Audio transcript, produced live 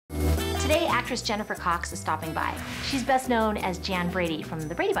Today, actress Jennifer Cox is stopping by. She's best known as Jan Brady from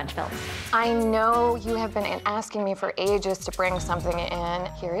the Brady Bunch films. I know you have been asking me for ages to bring something in.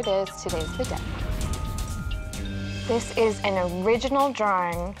 Here it is. Today's the day. This is an original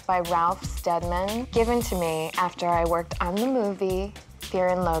drawing by Ralph Steadman, given to me after I worked on the movie Fear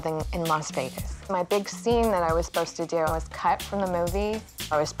and Loathing in Las Vegas. My big scene that I was supposed to do was cut from the movie.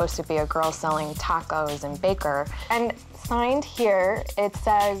 I was supposed to be a girl selling tacos and baker. And signed here, it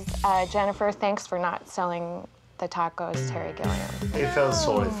says, Jennifer, thanks for not selling the tacos, Terry Gilliam. He felt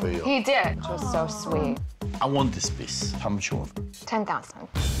sorry for you. He did, which was so sweet. I want this piece. How much you want? $10,000.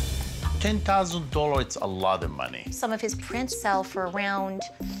 $10,000, it's a lot of money. Some of his prints sell for around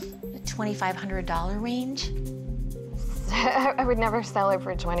the $2,500 range. I would never sell it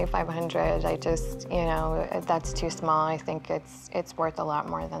for $2,500. I just, you know, that's too small. I think it's worth a lot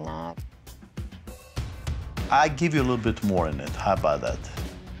more than that. I give you a little bit more in it. How about that?